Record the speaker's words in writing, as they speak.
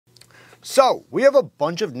So we have a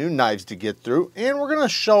bunch of new knives to get through, and we're gonna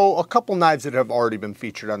show a couple knives that have already been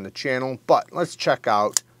featured on the channel, but let's check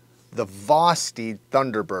out the VOSTEED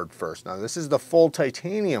Thunderbird first. Now this is the full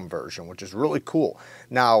titanium version, which is really cool.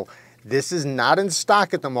 Now this is not in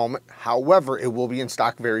stock at the moment. However, it will be in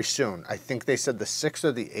stock very soon. I think they said the 6th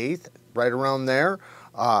or the 8th, right around there.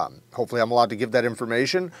 Hopefully I'm allowed to give that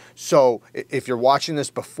information. So if you're watching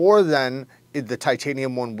this before then, the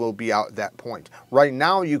titanium one will be out at that point. Right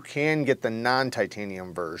now you can get the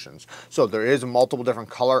non-titanium versions. So there is multiple different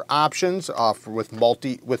color options with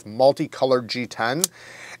multicolored G10,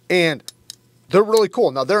 and they're really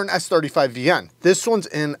cool. Now they're an S35VN. This one's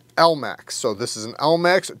in LMAX. So this is an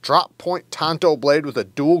LMAX drop point Tonto blade with a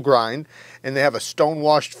dual grind, and they have a stone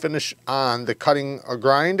washed finish on the cutting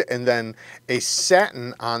grind and then a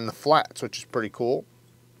satin on the flats, which is pretty cool.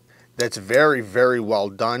 That's very, very well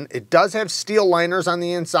done. It does have steel liners on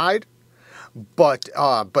the inside, but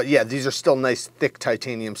yeah, these are still nice thick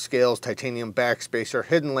titanium scales, titanium backspacer,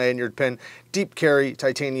 hidden lanyard pin, deep carry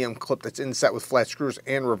titanium clip that's inset with flat screws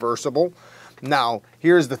and reversible. Now,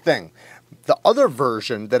 here's the thing. The other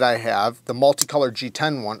version that I have, the multicolored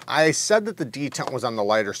G10 one, I said that the detent was on the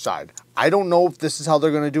lighter side. I don't know if this is how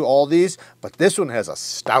they're gonna do all these, but this one has a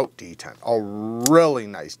stout detent, a really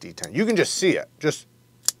nice detent. You can just see it,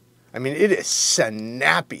 I mean, it is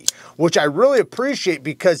snappy, which I really appreciate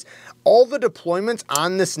because all the deployments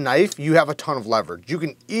on this knife, you have a ton of leverage. You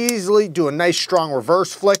can easily do a nice strong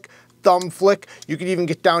reverse flick, thumb flick. You can even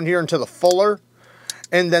get down here into the fuller.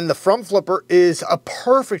 And then the front flipper is a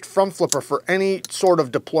perfect front flipper for any sort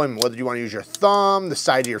of deployment, whether you want to use your thumb, the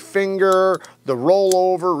side of your finger, the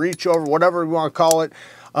rollover, reach over, whatever you want to call it.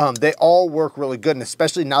 They all work really good, and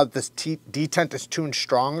especially now that this detent is tuned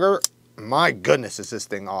stronger, my goodness, is this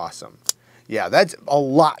thing awesome. Yeah, that's a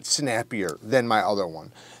lot snappier than my other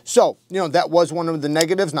one. So, you know, that was one of the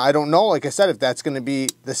negatives. Now, I don't know, like I said, if that's going to be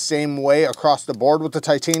the same way across the board with the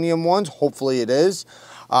titanium ones. Hopefully it is.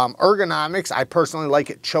 Ergonomics, I personally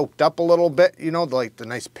like it choked up a little bit, you know, like the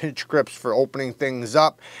nice pinch grips for opening things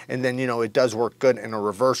up. And then, you know, it does work good in a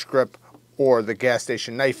reverse grip or the gas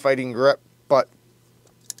station knife fighting grip. But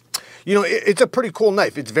you know, it's a pretty cool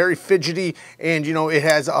knife. It's very fidgety, and you know, it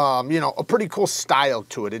has you know, a pretty cool style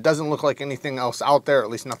to it. It doesn't look like anything else out there, at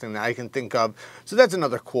least nothing that I can think of. So that's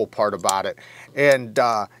another cool part about it. And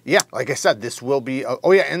yeah, like I said, this will be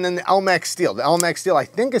oh yeah, and then the LMAX steel. The LMAX steel I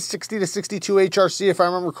think is 60 to 62 HRC if I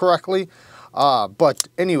remember correctly. But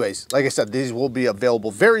anyways, like I said, these will be available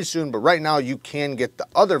very soon, but right now you can get the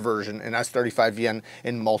other version in S35VN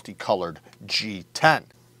in multicolored G10.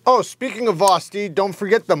 Oh, speaking of VOSTEED, don't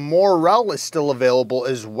forget the Morel is still available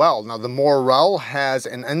as well. Now, the Morel has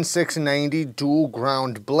an N690 dual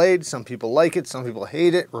ground blade. Some people like it, some people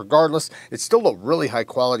hate it. Regardless, it's still a really high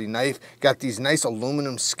quality knife. Got these nice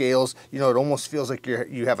aluminum scales. You know, it almost feels like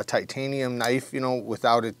you have a titanium knife, you know,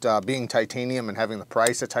 without it being titanium and having the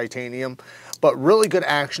price of titanium. But really good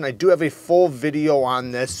action. I do have a full video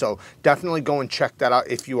on this, so definitely go and check that out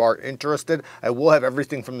if you are interested. I will have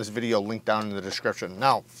everything from this video linked down in the description.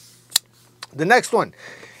 Now, the next one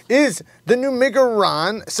is the new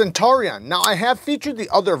MIGURON CENTURION. Now, I have featured the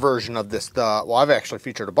other version of this. Well, I've actually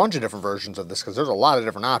featured a bunch of different versions of this because there's a lot of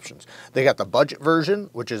different options. They got the budget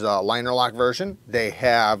version, which is a liner lock version. They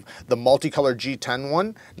have the multicolored G10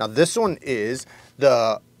 one. Now, this one is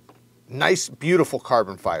the nice, beautiful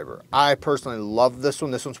carbon fiber. I personally love this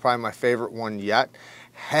one. This one's probably my favorite one yet.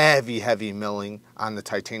 Heavy, heavy milling on the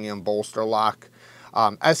titanium bolster lock.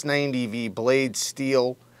 S90V blade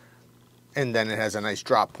steel. And then it has a nice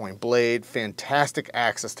drop point blade. Fantastic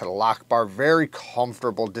access to the lock bar. Very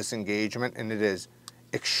comfortable disengagement. And it is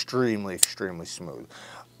extremely, extremely smooth.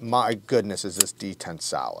 My goodness, is this detent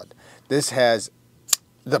solid. This has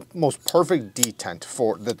the most perfect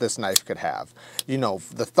detent that this knife could have. You know,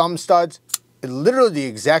 the thumb studs, literally the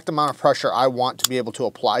exact amount of pressure I want to be able to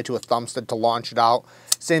apply to a thumb stud to launch it out.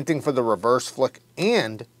 Same thing for the reverse flick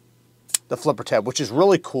and the flipper tab, which is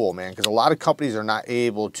really cool, man, because a lot of companies are not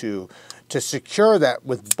able to secure that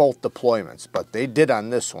with both deployments, but they did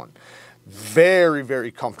on this one. Very,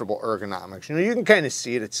 very comfortable ergonomics. You know, you can kind of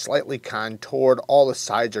see it. It's slightly contoured. All the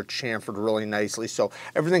sides are chamfered really nicely, so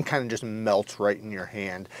everything kind of just melts right in your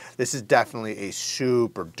hand. This is definitely a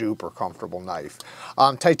super duper comfortable knife.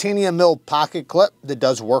 Titanium milled pocket clip that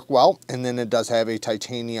does work well, and then it does have a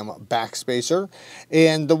titanium backspacer.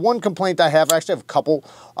 And the one complaint I actually have a couple.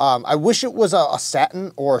 I wish it was a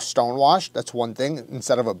satin or a stone wash. That's one thing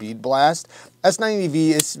instead of a bead blast.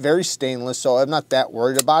 S90V is very stainless, so I'm not that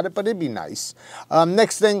worried about it, but it'd be nice.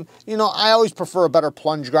 Next thing, you know, I always prefer a better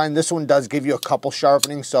plunge grind. This one does give you a couple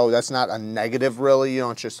sharpening, so that's not a negative really, you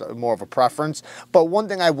know, it's just more of a preference. But one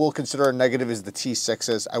thing I will consider a negative is the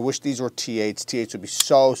T6s. I wish these were T8s. T8s would be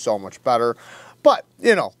so much better. But,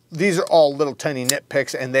 you know, these are all little tiny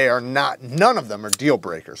nitpicks, and they are not, none of them are deal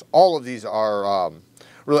breakers. All of these are,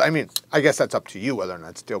 really, I mean, I guess that's up to you whether or not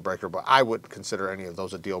it's a deal breaker, but I wouldn't consider any of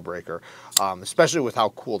those a deal breaker, especially with how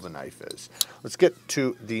cool the knife is. Let's get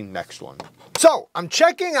to the next one. So, I'm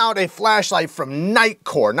checking out a flashlight from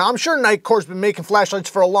NITECORE. Now, I'm sure NITECORE's been making flashlights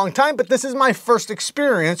for a long time, but this is my first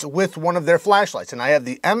experience with one of their flashlights, and I have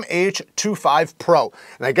the MH25 Pro.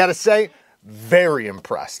 And I gotta say, very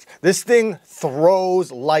impressed. This thing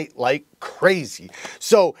throws light like crazy.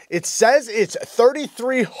 So it says it's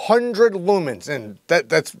 3,300 lumens, and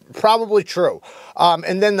that's probably true.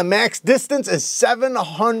 And then the max distance is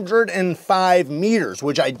 705 meters,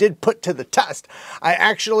 which I did put to the test. I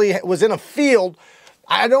actually was in a field.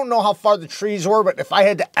 I don't know how far the trees were, but if I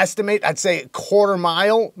had to estimate, I'd say a quarter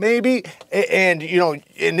mile maybe. And you know,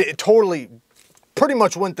 and it totally pretty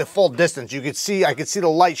much went the full distance. You could see, I could see the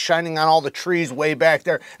light shining on all the trees way back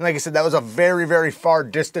there. And like I said, that was a very far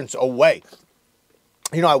distance away.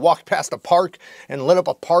 You know, I walked past a park and lit up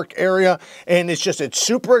a park area, and it's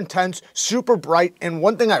super intense, super bright. And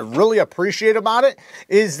one thing I really appreciate about it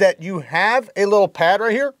is that you have a little pad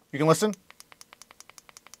right here. You can listen.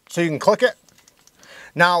 So you can click it.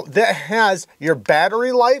 Now, that has your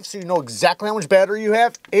battery life, so you know exactly how much battery you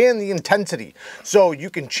have, and the intensity. So you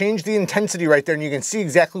can change the intensity right there, and you can see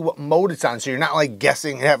exactly what mode it's on, so you're not like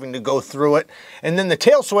guessing and having to go through it. And then the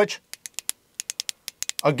tail switch,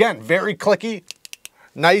 again, very clicky,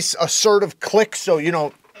 nice assertive click, so you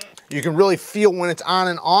know, you can really feel when it's on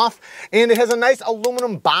and off. And it has a nice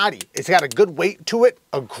aluminum body. It's got a good weight to it,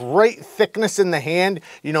 a great thickness in the hand.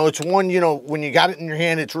 You know, it's one, you know, when you got it in your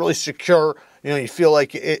hand, it's really secure. You know, you feel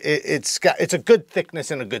like it's a good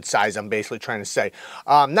thickness and a good size, I'm basically trying to say.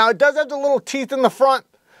 Now, it does have the little teeth in the front.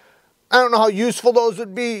 I don't know how useful those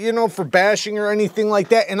would be, you know, for bashing or anything like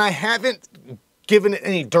that. And I haven't given it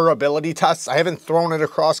any durability tests. I haven't thrown it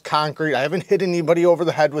across concrete. I haven't hit anybody over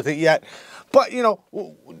the head with it yet. But, you know,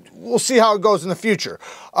 we'll see how it goes in the future.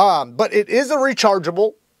 But it is a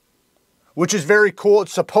rechargeable, which is very cool.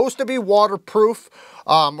 It's supposed to be waterproof,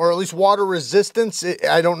 or at least water resistance.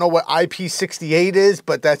 I don't know what IP68 is,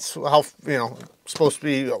 but that's how, you know, it's supposed to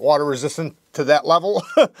be water resistant to that level,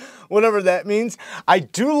 whatever that means. I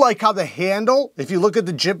do like how the handle, if you look at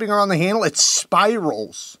the jimping around the handle, it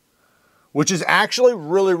spirals, which is actually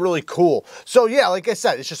really cool. So yeah, like I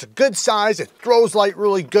said, it's just a good size. It throws light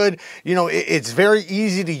really good. You know, it's very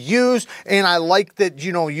easy to use. And I like that,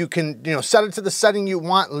 you know, you can, you know, set it to the setting you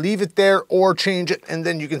want, leave it there or change it. And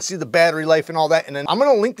then you can see the battery life and all that. And then I'm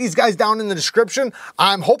going to link these guys down in the description.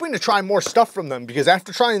 I'm hoping to try more stuff from them because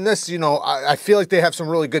after trying this, you know, I feel like they have some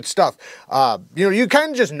really good stuff. You know, you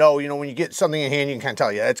kind of just know, you know, when you get something in hand, you can kind of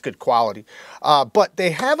tell, yeah, it's good quality. But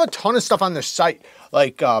they have a ton of stuff on their site,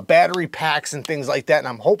 like battery packs and things like that, and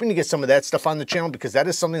I'm hoping to get some of that stuff on the channel because that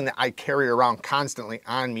is something that I carry around constantly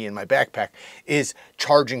on me in my backpack, is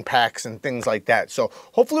charging packs and things like that. So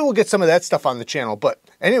hopefully we'll get some of that stuff on the channel. But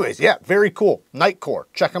anyways, yeah, very cool. NITECORE,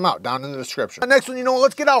 check them out down in the description. Next one, you know,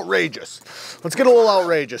 let's get outrageous. Let's get a little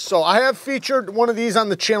outrageous. So I have featured one of these on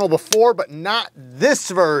the channel before, but not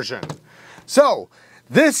this version. So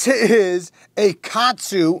this is a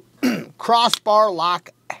KATSU crossbar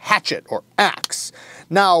lock hatchet or axe.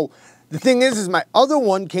 Now, the thing is my other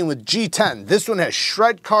one came with G10. This one has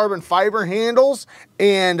shred carbon fiber handles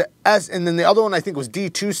and then the other one I think was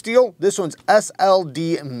D2 steel. This one's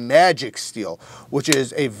SLD magic steel, which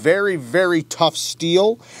is a very tough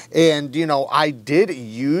steel. And you know, I did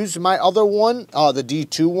use my other one, the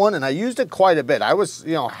D2 one, and I used it quite a bit. I was,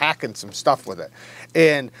 you know, hacking some stuff with it.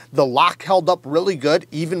 And the lock held up really good,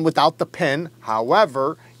 even without the pin.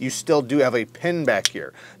 However, you still do have a pin back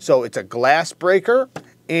here. So it's a glass breaker,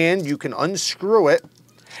 and you can unscrew it,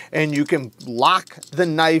 and you can lock the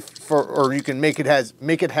knife or you can make it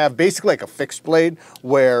have basically like a fixed blade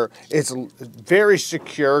where it's very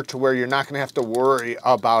secure to where you're not going to have to worry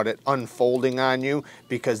about it unfolding on you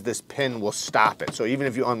because this pin will stop it. So even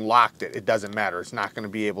if you unlocked it, it doesn't matter. It's not going to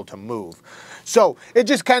be able to move. So it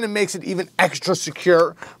just kind of makes it even extra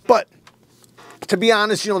secure. But to be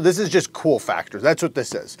honest, you know, this is just cool factor. That's what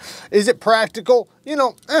this is. Is it practical? you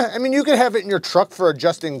know, I mean, you could have it in your truck for a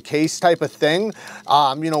just-in-case type of thing.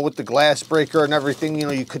 You know, with the glass breaker and everything, you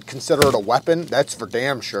know, you could consider it a weapon. That's for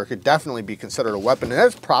damn sure. It could definitely be considered a weapon. And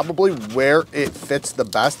that's probably where it fits the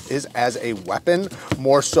best, is as a weapon,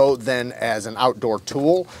 more so than as an outdoor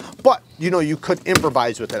tool. But, you know, you could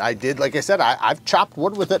improvise with it. I did, like I said, I've chopped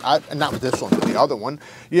wood with it. Not with this one, but the other one,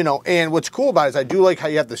 you know. And what's cool about it is I do like how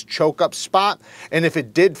you have this choke up spot. And if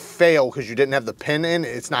it did fail because you didn't have the pin in,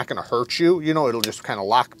 it's not going to hurt you. You know, it'll just kind of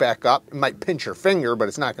lock back up. It might pinch your finger, but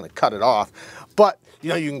it's not going to cut it off. But, you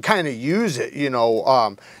know, you can kind of use it, you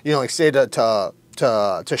know, like say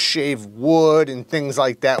to shave wood and things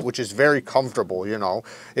like that, which is very comfortable, you know.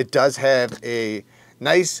 It does have a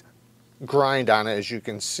nice grind on it, as you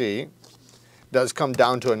can see. Does come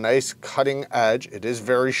down to a nice cutting edge. It is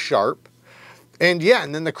very sharp. And yeah,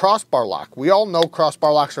 and then the crossbar lock. We all know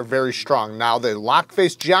crossbar locks are very strong. Now the lock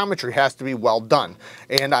face geometry has to be well done.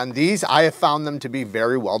 And on these, I have found them to be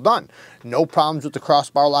very well done. No problems with the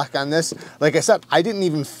crossbar lock on this. Like I said, I didn't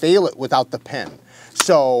even fail it without the pin.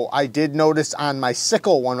 So I did notice on my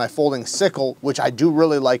sickle one, my folding sickle, which I do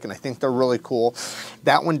really like and I think they're really cool.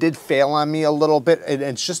 That one did fail on me a little bit.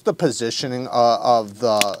 It's just the positioning of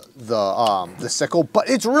the sickle, but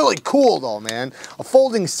it's really cool though, man. A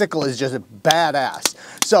folding sickle is just badass.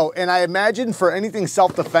 So, and I imagine for anything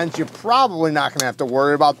self-defense, you're probably not gonna have to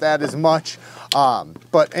worry about that as much.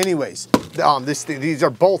 But anyways, these are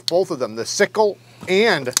both of them, the sickle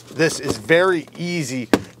and this is very easy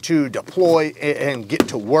to deploy and get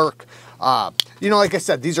to work. You know, like I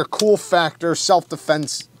said, these are cool factor,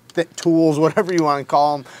 self-defense tools, whatever you want to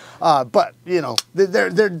call them. But, you know,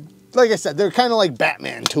 they're like I said, they're kind of like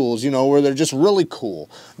Batman tools, you know, where they're just really cool.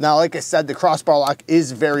 Now, like I said, the crossbar lock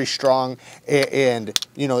is very strong and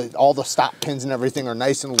you know, all the stop pins and everything are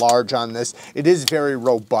nice and large on this. It is very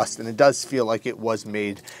robust and it does feel like it was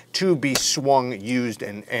made to be swung, used,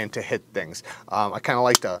 and to hit things. I kind of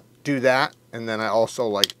like to do that, and then I also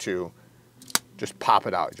like to just pop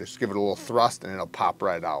it out. Just give it a little thrust and it'll pop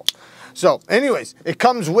right out. So anyways, it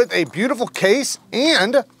comes with a beautiful case,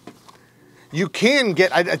 and you can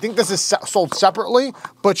get, I think this is sold separately,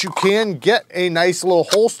 but you can get a nice little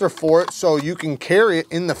holster for it so you can carry it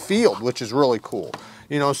in the field, which is really cool.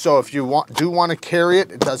 You know, so if you do want to carry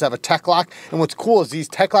it, it does have a tech lock. And what's cool is these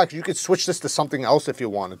tech locks, you could switch this to something else if you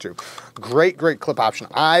wanted to. Great clip option.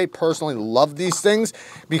 I personally love these things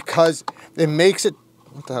because it makes it,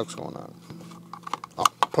 what the heck's going on? Oh,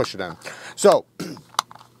 push it in. So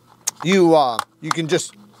you can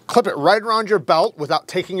just clip it right around your belt without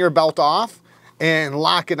taking your belt off and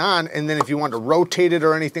lock it on, and then if you want to rotate it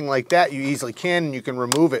or anything like that, you easily can, and you can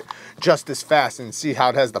remove it just as fast. And see how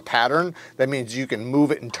it has the pattern? That means you can move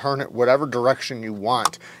it and turn it whatever direction you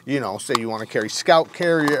want. You know, say you want to carry scout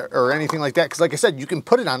carrier or anything like that, because like I said, you can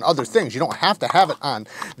put it on other things. You don't have to have it on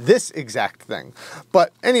this exact thing.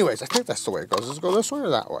 But anyways, I think that's the way it goes. Does it go this way or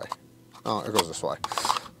that way? Oh, it goes this way.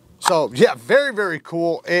 So yeah, very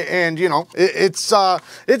cool, and you know, it's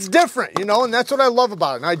different, you know, and that's what I love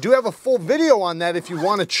about it. And I do have a full video on that if you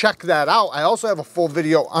want to check that out. I also have a full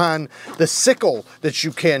video on the sickle that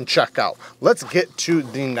you can check out. Let's get to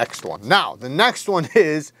the next one. Now, the next one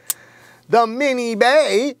is the Mini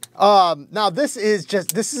Bay. Now this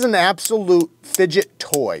is an absolute fidget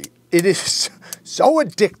toy. It is so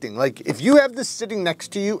addicting. Like if you have this sitting next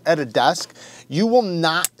to you at a desk, you will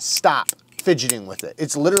not stop fidgeting with it.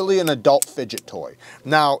 It's literally an adult fidget toy.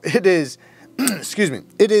 Now it is, excuse me,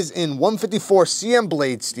 it is in 154 CM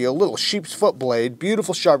blade steel, little sheep's foot blade,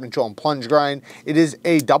 beautiful sharp control and plunge grind. It is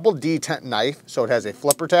a double detent knife, so it has a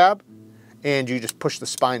flipper tab, and you just push the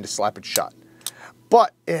spine to slap it shut.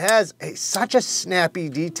 But it has such a snappy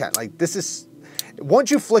detent. Like this is, once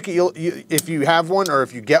you flick it, if you have one or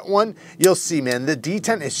if you get one, you'll see, man, the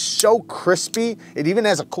detent is so crispy. It even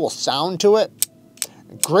has a cool sound to it.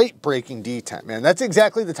 Great breaking detent, man. That's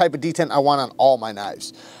exactly the type of detent I want on all my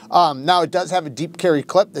knives. Now, it does have a deep carry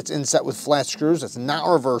clip that's inset with flat screws. It's not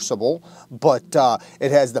reversible, but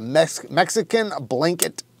it has the Mexican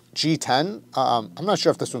blanket G10. I'm not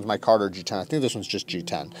sure if this one's micarta or G10. I think this one's just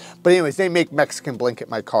G10. But anyways, they make Mexican blanket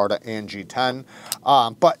micarta and G10.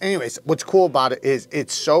 But anyways, what's cool about it is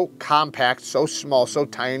it's so compact, so small, so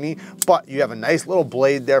tiny, but you have a nice little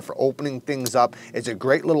blade there for opening things up. It's a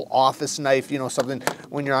great little office knife, you know, something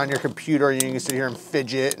when you're on your computer, you can sit here and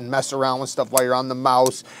fidget and mess around with stuff while you're on the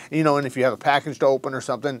mouse, you know, and if you have a package to open or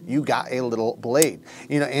something, you got a little blade,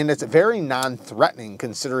 you know, and it's very non-threatening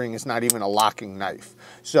considering it's not even a locking knife.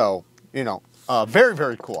 So, you know,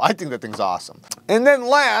 very cool. I think that thing's awesome. And then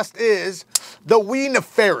last is the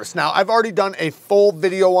NEFARIS. Now, I've already done a full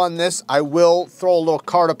video on this. I will throw a little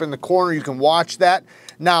card up in the corner. You can watch that.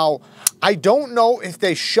 Now, I don't know if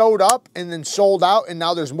they showed up and then sold out and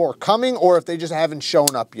now there's more coming, or if they just haven't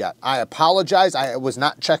shown up yet. I apologize. I was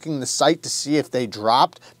not checking the site to see if they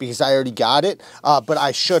dropped because I already got it, but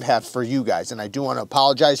I should have for you guys, and I do want to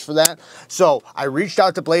apologize for that. So I reached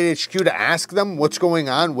out to Blade HQ to ask them what's going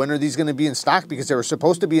on. When are these going to be in stock? Because they were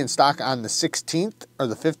supposed to be in stock on the 16th or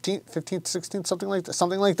the 15th, 16th,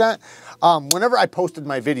 something like that. Whenever I posted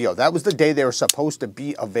my video, that was the day they were supposed to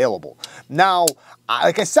be available. Now,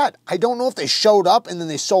 like I said, I don't know if they showed up and then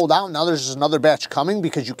they sold out and now there's just another batch coming,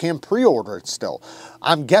 because you can pre-order it still.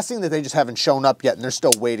 I'm guessing that they just haven't shown up yet and they're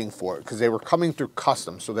still waiting for it because they were coming through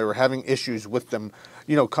customs. So they were having issues with them,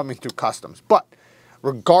 you know, coming through customs. But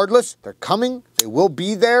regardless, they're coming, they will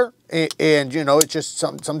be there. And you know, it's just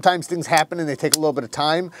sometimes things happen and they take a little bit of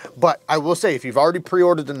time. But I will say, if you've already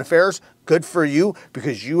pre-ordered the NEFARIS, good for you,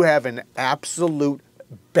 because you have an absolute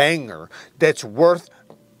banger that's worth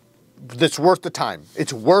the time.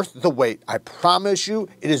 It's worth the wait. I promise you,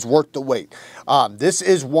 it is worth the wait. This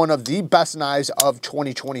is one of the best knives of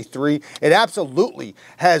 2023. It absolutely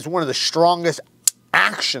has one of the strongest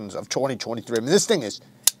actions of 2023. I mean, this thing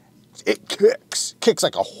it kicks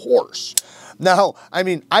like a horse. Now, I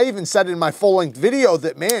mean, I even said in my full-length video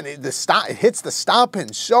that, man, it hits the stop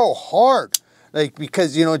pin so hard, like,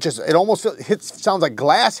 because, you know, it almost sounds like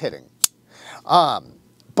glass hitting.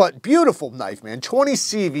 But beautiful knife, man. 20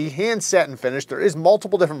 CV, hand satin finish. There is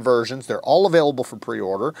multiple different versions. They're all available for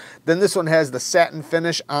pre-order. Then this one has the satin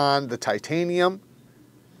finish on the titanium.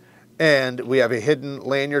 And we have a hidden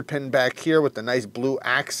lanyard pin back here with the nice blue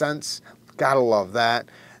accents. Gotta love that.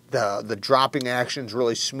 The dropping action's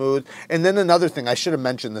really smooth. And then another thing, I should have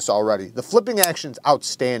mentioned this already. The flipping action's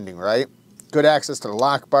outstanding, right? Good access to the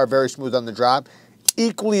lock bar, very smooth on the drop.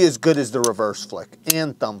 Equally as good as the reverse flick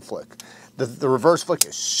and thumb flick. The reverse flick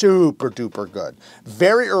is super duper good.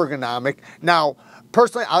 Very ergonomic. Now,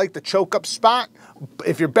 personally, I like the choke up spot.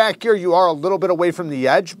 If you're back here, you are a little bit away from the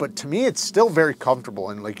edge, but to me, it's still very comfortable.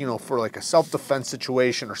 And like, you know, for like a self-defense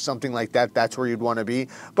situation or something like that, that's where you'd want to be.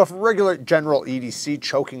 But for regular general EDC,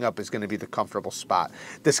 choking up is going to be the comfortable spot.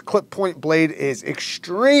 This clip point blade is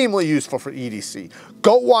extremely useful for EDC.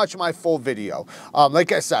 Go watch my full video.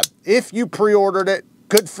 Like I said, if you pre-ordered it,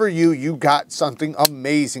 good for you. You got something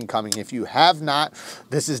amazing coming. If you have not,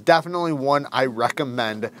 this is definitely one I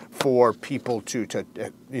recommend for people to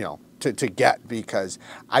get, because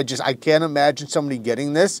I can't imagine somebody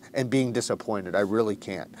getting this and being disappointed. I really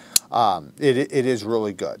can't. It is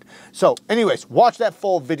really good. So anyways, watch that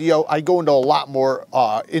full video. I go into a lot more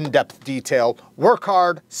in-depth detail. Work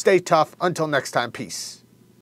hard, stay tough. Until next time, peace.